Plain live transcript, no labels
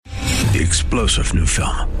The explosive new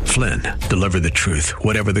film, Flynn, deliver the truth,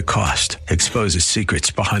 whatever the cost, exposes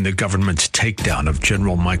secrets behind the government's takedown of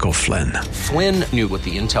General Michael Flynn. Flynn knew what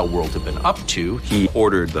the intel world had been up to. He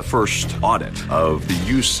ordered the first audit of the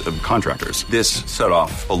use of contractors. This set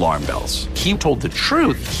off alarm bells. He told the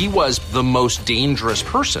truth. He was the most dangerous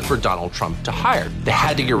person for Donald Trump to hire. They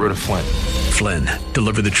had to get rid of Flynn. Flynn,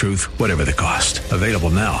 deliver the truth, whatever the cost. Available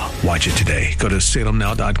now. Watch it today. Go to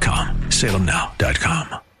salemnow.com.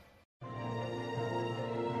 salemnow.com.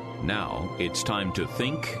 Now it's time to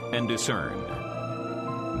think and discern.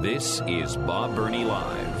 This is Bob Burney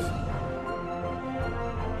Live.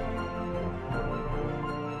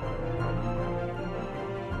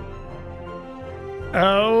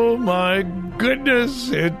 Oh my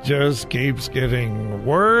goodness, it just keeps getting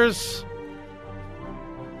worse.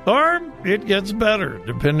 Or it gets better,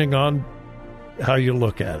 depending on how you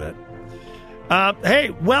look at it.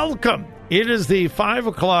 Hey, welcome. It is the 5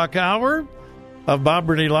 o'clock hour of Bob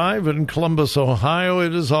Burney Live in Columbus, Ohio.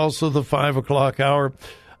 It is also the 5 o'clock hour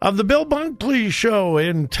of the Bill Bunkley Show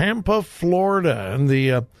in Tampa, Florida, and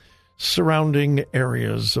the surrounding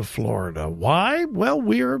areas of Florida. Why? Well,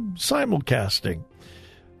 we are simulcasting.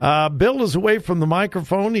 Bill is away from the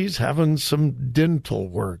microphone. He's having some dental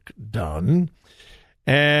work done.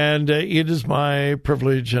 And it is my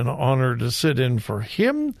privilege and honor to sit in for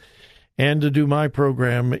him and to do my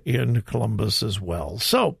program in Columbus as well.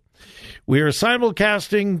 So we are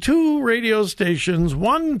simulcasting 2 radio stations,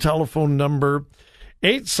 1 telephone number,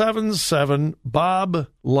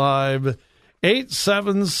 877-BOB-LIVE,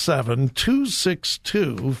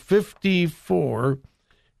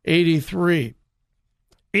 877-262-5483.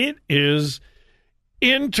 It is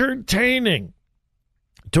entertaining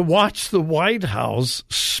to watch the White House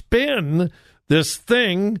spin this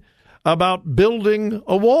thing about building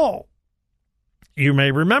a wall. You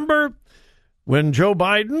may remember when Joe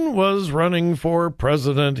Biden was running for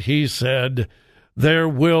president, he said, there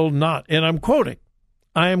will not, and I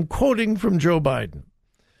am quoting from Joe Biden,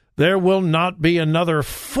 there will not be another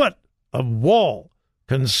foot of wall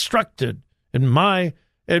constructed in my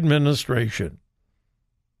administration.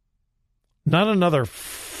 Not another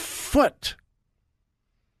foot.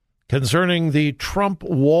 Concerning the Trump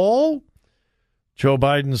wall, Joe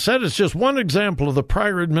Biden said it's just one example of the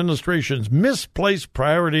prior administration's misplaced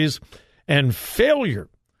priorities and failure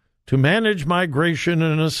to manage migration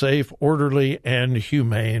in a safe, orderly, and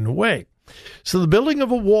humane way. So the building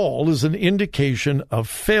of a wall is an indication of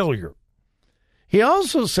failure. He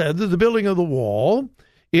also said that the building of the wall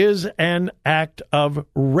is an act of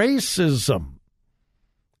racism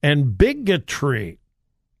and bigotry.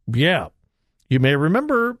 Yeah. You may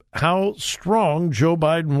remember how strong Joe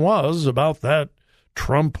Biden was about that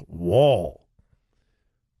Trump wall.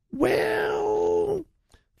 Well,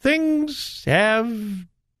 things have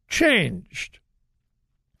changed.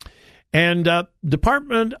 And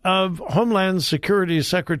Department of Homeland Security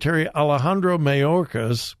Secretary Alejandro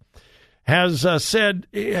Mayorkas has said,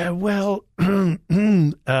 we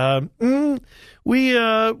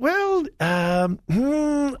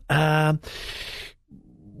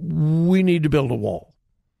need to build a wall.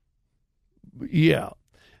 Yeah.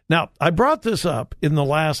 Now, I brought this up in the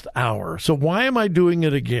last hour, so why am I doing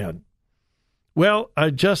it again? Well, I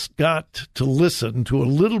just got to listen to a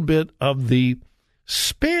little bit of the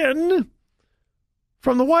spin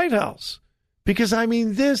from the White House. Because,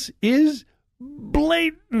 this is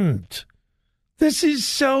blatant. This is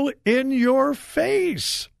so in your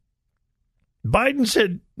face. Biden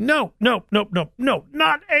said, no, not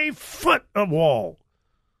a foot of wall.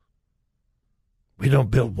 We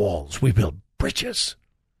don't build walls, we build bridges.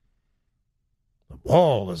 The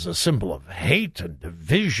wall is a symbol of hate and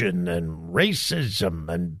division and racism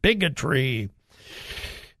and bigotry.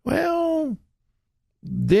 That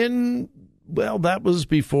was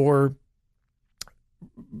before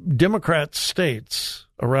Democrat states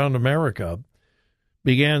around America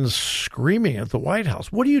began screaming at the White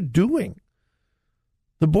House, what are you doing?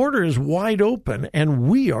 The border is wide open, and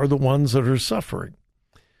we are the ones that are suffering.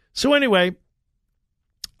 So anyway,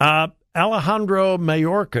 Alejandro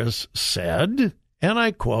Mayorkas said, and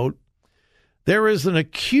I quote, there is an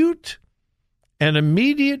acute and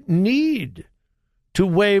immediate need to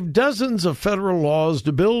waive dozens of federal laws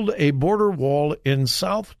to build a border wall in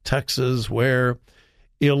South Texas where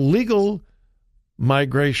illegal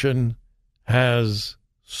migration has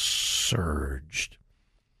surged.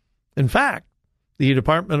 In fact, the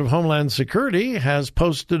Department of Homeland Security has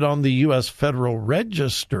posted on the U.S. Federal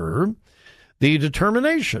Register the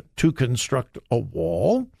determination to construct a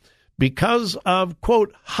wall because of,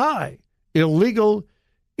 quote, high illegal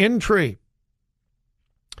entry.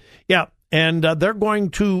 Yeah, And they're going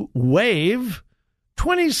to waive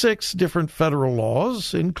 26 different federal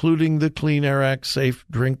laws, including the Clean Air Act, Safe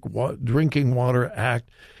Drinking Water Act,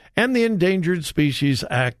 and the Endangered Species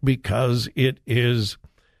Act, because it is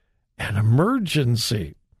an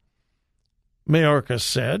emergency. Mayorkas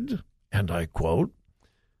said, and I quote,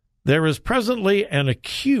 "There is presently an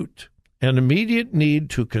acute and immediate need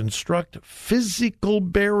to construct physical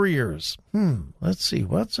barriers." Let's see,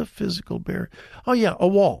 what's a physical barrier? Oh, yeah, a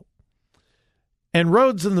wall. "And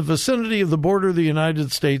roads in the vicinity of the border of the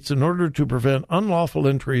United States in order to prevent unlawful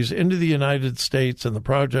entries into the United States and the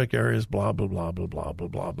project areas, blah, blah, blah, blah, blah, blah,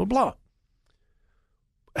 blah, blah, blah."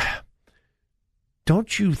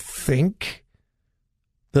 Don't you think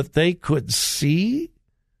that they could see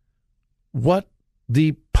what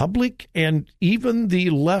the public and even the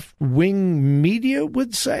left-wing media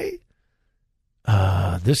would say?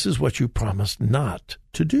 This is what you promised not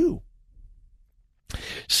to do.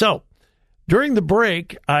 So, during the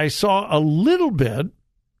break, I saw a little bit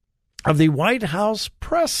of the White House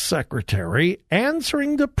press secretary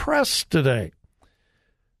answering the press today.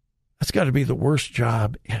 That's got to be the worst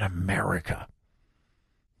job in America.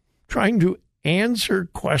 Trying to answer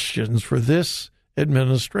questions for this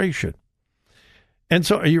administration. And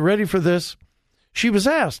so, are you ready for this? She was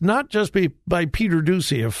asked, not just by Peter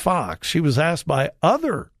Doocy of Fox, she was asked by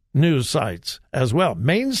other news sites as well,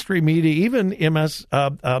 mainstream media, even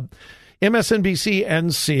MSNBC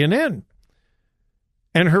and CNN.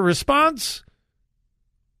 And her response,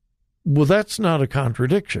 well, that's not a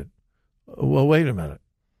contradiction. Well, wait a minute.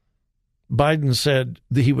 Biden said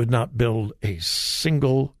that he would not build a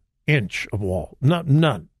single inch of wall.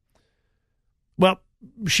 None. Well,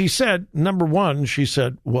 she said, number one, she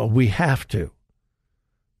said, well, we have to.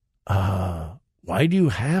 Why do you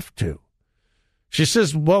have to? She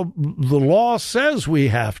says, well, the law says we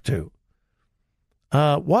have to.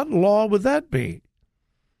 What law would that be?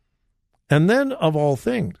 And then, of all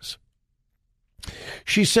things,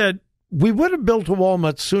 she said, we would have built a wall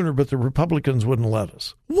much sooner, but the Republicans wouldn't let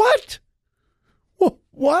us. What?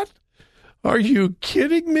 What? Are you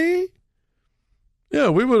kidding me? Yeah,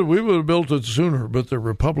 we would have built it sooner, but the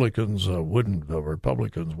Republicans wouldn't. The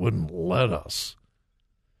Republicans wouldn't let us.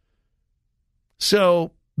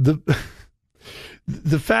 So the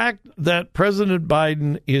fact that President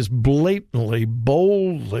Biden is blatantly,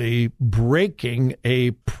 boldly breaking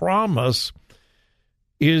a promise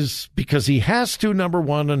is because he has to, number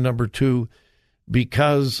one, and number two,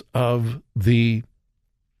 because of the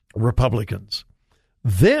Republicans.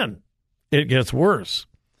 Then it gets worse.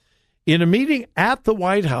 In a meeting at the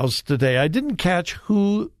White House today, I didn't catch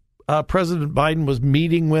who President Biden was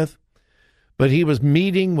meeting with, but he was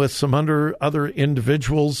meeting with some other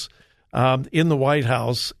individuals in the White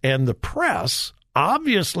House, and the press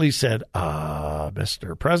obviously said,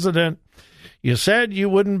 Mr. President, you said you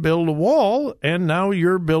wouldn't build a wall, and now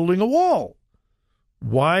you're building a wall.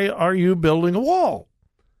 Why are you building a wall?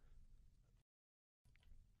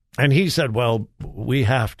 And he said, well, we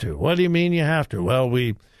have to. What do you mean you have to? Well,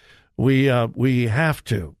 we have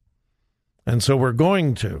to. And so we're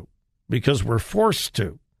going to, because we're forced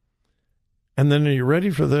to. And then, are you ready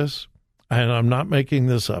for this? And I'm not making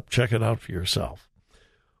this up. Check it out for yourself.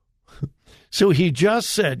 So he just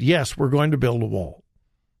said, yes, we're going to build a wall.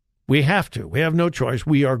 We have to. We have no choice.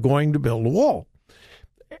 We are going to build a wall.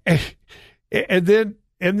 And then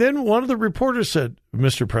one of the reporters said,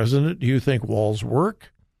 Mr. President, do you think walls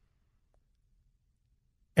work?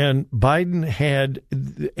 And Biden had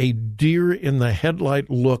a deer in the headlight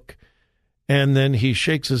look, and then he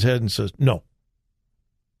shakes his head and says, no.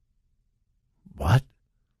 What?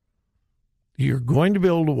 You're going to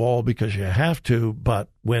build a wall because you have to, but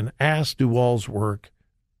when asked, do walls work?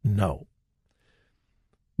 No.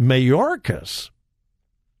 Mayorkas,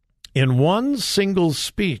 in one single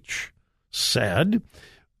speech, said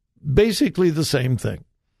basically the same thing.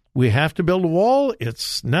 We have to build a wall.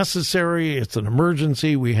 It's necessary. It's an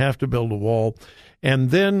emergency. We have to build a wall.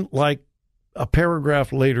 And then, like a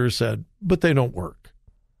paragraph later, said, but they don't work.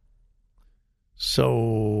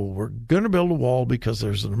 So we're going to build a wall because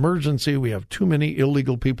there's an emergency. We have too many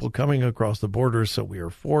illegal people coming across the border, so we are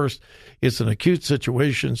forced. It's an acute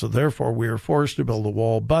situation, so therefore we are forced to build a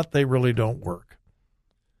wall, but they really don't work.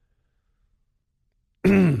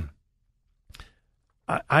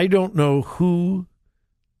 I don't know who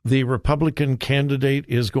the Republican candidate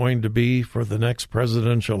is going to be for the next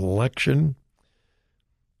presidential election,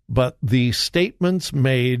 but the statements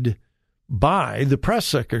made by the press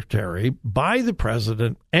secretary, by the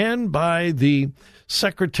president, and by the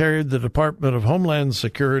secretary of the Department of Homeland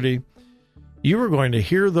Security, you are going to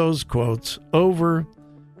hear those quotes over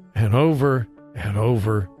and over and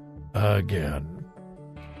over again.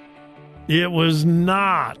 It was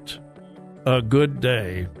not a good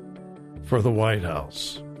day for the White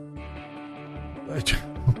House.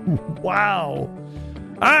 Wow.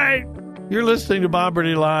 All right. You're listening to Bob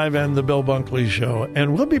Burney Live and the Bill Bunkley Show,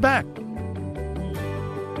 and we'll be back.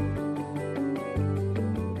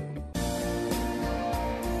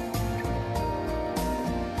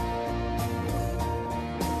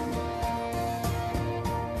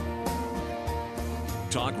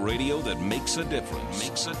 Talk radio that makes a difference.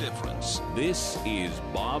 This is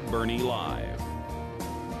Bob Burney Live.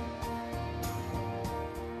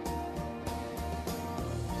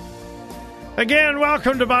 Again,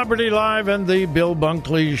 welcome to Bob Burney Live and the Bill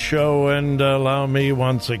Bunkley Show, and allow me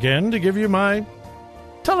once again to give you my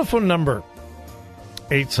telephone number,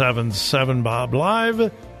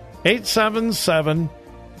 877-BOB-LIVE,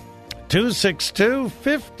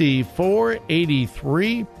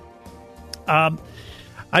 877-262-5483.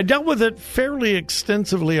 I dealt with it fairly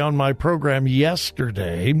extensively on my program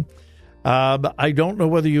yesterday. I don't know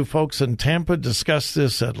whether you folks in Tampa discussed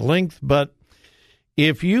this at length, but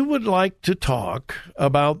if you would like to talk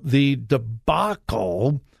about the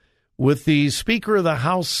debacle with the Speaker of the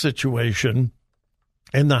House situation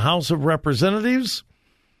in the House of Representatives,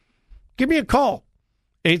 give me a call.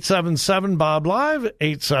 877-BOB-LIVE,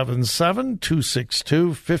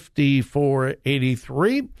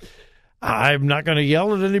 877-262-5483. I'm not going to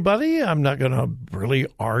yell at anybody. I'm not going to really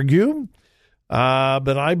argue.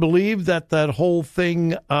 But I believe that whole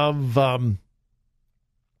thing of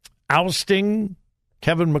ousting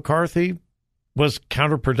Kevin McCarthy was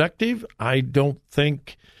counterproductive. I don't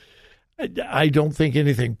think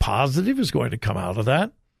anything positive is going to come out of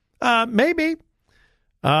that. Maybe.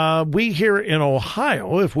 We here in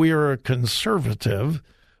Ohio, if we are a conservative,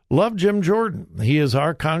 love Jim Jordan. He is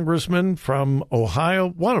our congressman from Ohio,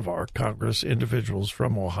 one of our Congress individuals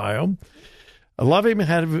from Ohio. I love him,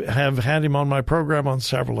 have had him on my program on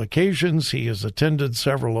several occasions. He has attended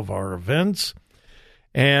several of our events,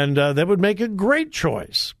 and that would make a great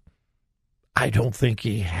choice. I don't think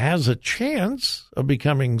he has a chance of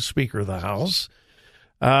becoming Speaker of the House.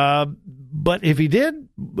 But if he did,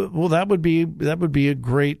 well, that would be a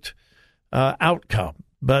great outcome.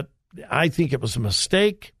 But I think it was a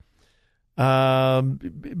mistake.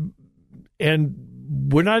 And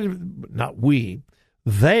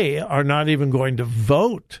they are not even going to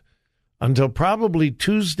vote until probably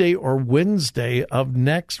Tuesday or Wednesday of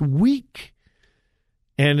next week.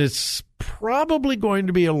 And it's probably going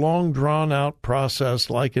to be a long, drawn-out process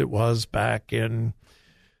like it was back in,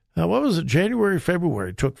 January,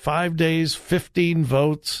 February. It took 5 days, 15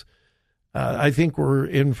 votes. I think we're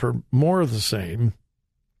in for more of the same.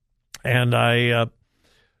 And I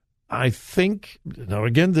think, now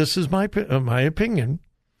again, this is my opinion,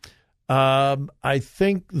 I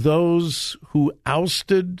think those who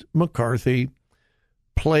ousted McCarthy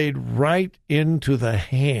played right into the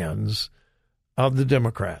hands of the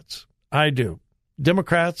Democrats. I do.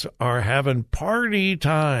 Democrats are having party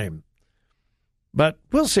time. But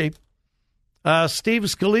we'll see. Steve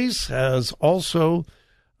Scalise has also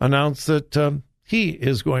announced that he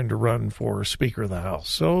is going to run for Speaker of the House.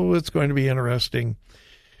 So it's going to be interesting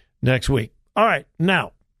next week. All right.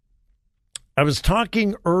 Now, I was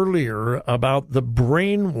talking earlier about the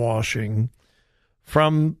brainwashing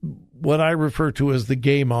from what I refer to as the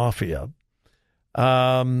gay mafia.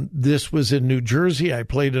 This was in New Jersey. I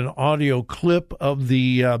played an audio clip of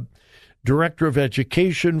the director of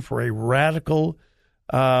education for a radical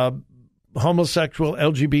homosexual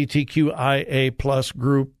LGBTQIA plus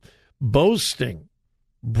group boasting,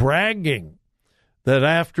 bragging that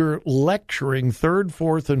after lecturing third,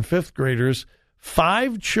 fourth, and fifth graders,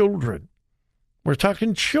 5 children, we're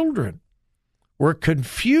talking children, were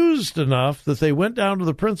confused enough that they went down to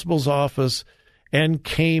the principal's office and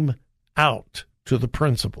came out to the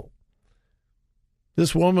principal.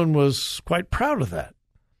 This woman was quite proud of that.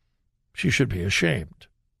 She should be ashamed.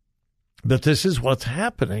 But this is what's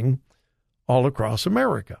happening all across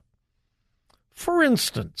America. For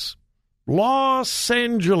instance, Los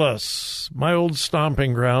Angeles, my old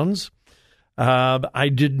stomping grounds.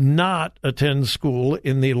 I did not attend school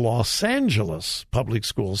in the Los Angeles public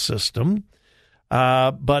school system,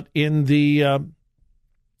 but in the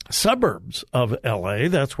suburbs of L.A.,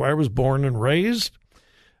 that's where I was born and raised.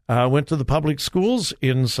 Went to the public schools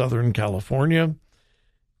in Southern California.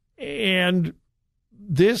 And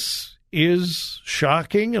this is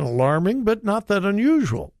shocking and alarming, but not that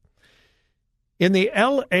unusual. In the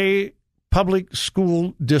L.A. public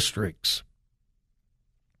school districts,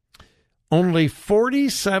 only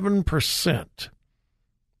 47%,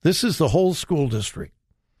 this is the whole school district,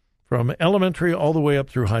 from elementary all the way up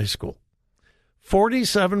through high school.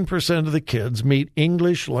 47% of the kids meet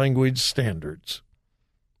English language standards.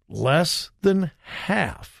 Less than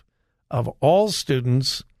half of all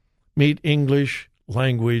students meet English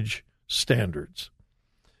language standards.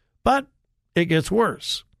 But it gets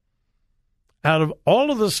worse. Out of all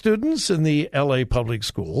of the students in the LA public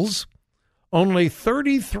schools, only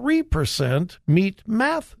 33% meet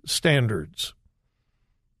math standards.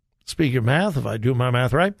 Speaking of math, if I do my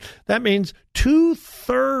math right, that means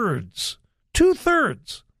two-thirds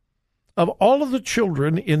of all of the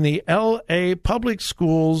children in the LA public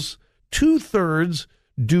schools, two-thirds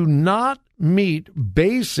do not meet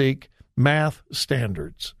basic math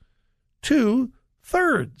standards.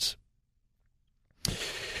 Two-thirds.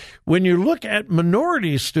 When you look at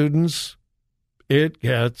minority students, it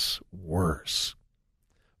gets worse.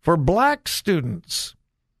 For black students,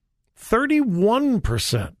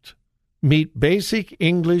 31% meet basic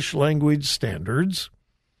English language standards.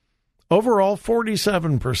 Overall,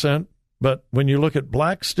 47%, but when you look at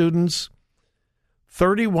black students,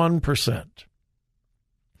 31%.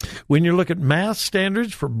 When you look at math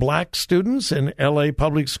standards for black students in LA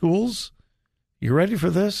public schools, you ready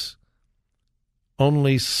for this?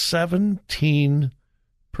 Only 17%.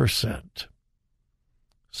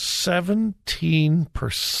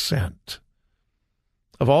 17%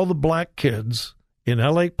 of all the black kids in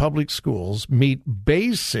LA public schools meet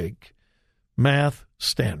basic math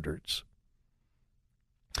standards.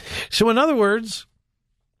 So in other words,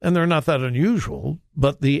 and they're not that unusual,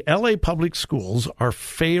 but the LA public schools are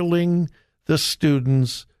failing the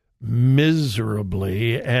students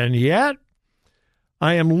miserably, and yet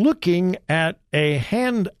I am looking at a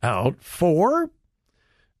handout for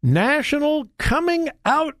National Coming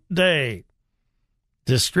Out Day,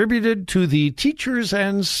 distributed to the teachers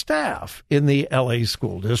and staff in the LA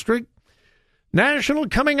School District. National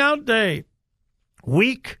Coming Out Day,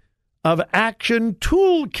 Week of Action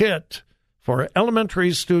Toolkit for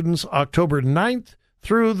elementary students, October 9th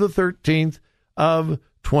through the 13th of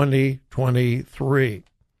 2023.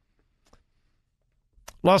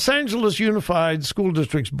 Los Angeles Unified School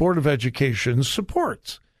District's Board of Education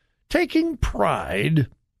supports taking pride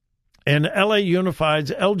in LA Unified's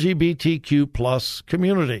LGBTQ plus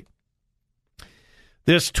community.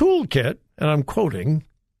 This toolkit, and I'm quoting,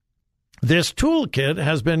 this toolkit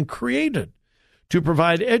has been created to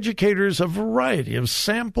provide educators a variety of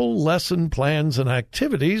sample lesson plans and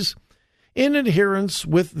activities in adherence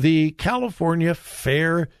with the California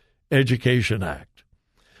Fair Education Act.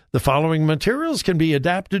 The following materials can be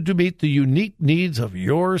adapted to meet the unique needs of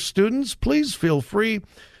your students. Please feel free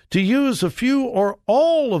to use a few or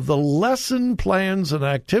all of the lesson plans and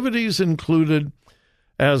activities included,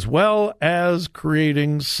 as well as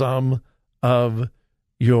creating some of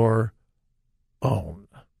your own.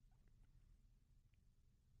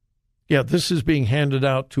 Yeah, this is being handed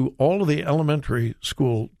out to all of the elementary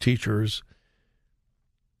school teachers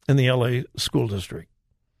in the LA School District.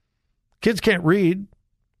 Kids can't read,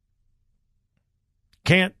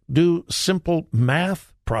 can't do simple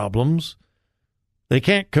math problems. They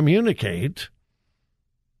can't communicate.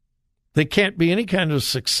 They can't be any kind of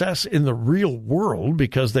success in the real world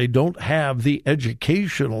because they don't have the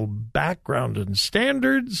educational background and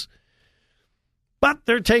standards. But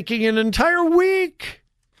they're taking an entire week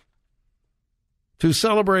to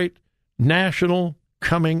celebrate National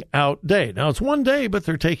Coming Out Day. Now, it's one day, but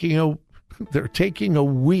they're taking a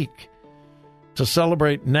week to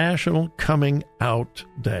celebrate National Coming Out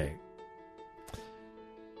Day.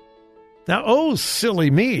 Now, oh,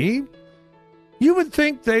 silly me, you would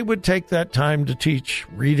think they would take that time to teach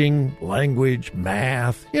reading, language,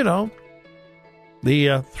 math,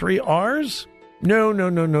 the 3 R's? No.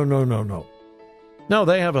 No,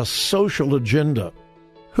 they have a social agenda.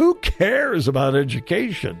 Who cares about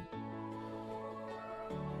education?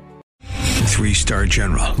 3-star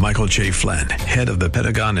General Michael J. Flynn, head of the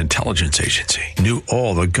Pentagon Intelligence Agency, knew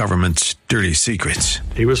all the government's dirty secrets.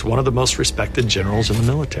 He was one of the most respected generals in the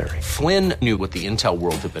military. Flynn knew what the intel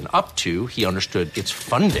world had been up to. He understood its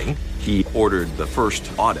funding. He ordered the first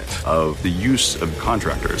audit of the use of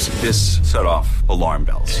contractors. This set off alarm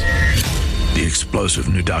bells. The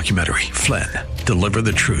explosive new documentary, Flynn, Deliver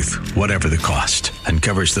the Truth, Whatever the Cost,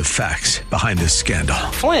 uncovers the facts behind this scandal.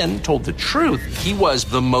 Flynn told the truth. He was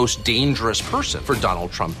the most dangerous person for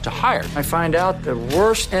Donald Trump to hire. I find out the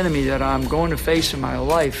worst enemy that I'm going to face in my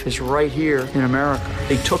life is right here in America.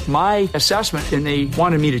 They took my assessment and they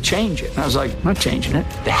wanted me to change it. And I was like, I'm not changing it.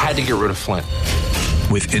 They had to get rid of Flynn.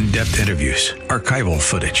 With in-depth interviews, archival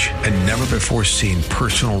footage, and never-before-seen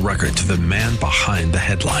personal records of the man behind the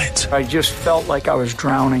headlines. I just felt like I was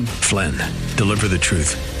drowning. Flynn, deliver the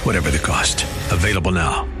truth, whatever the cost. Available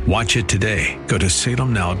now. Watch it today. Go to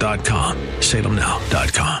salemnow.com.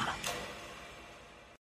 salemnow.com.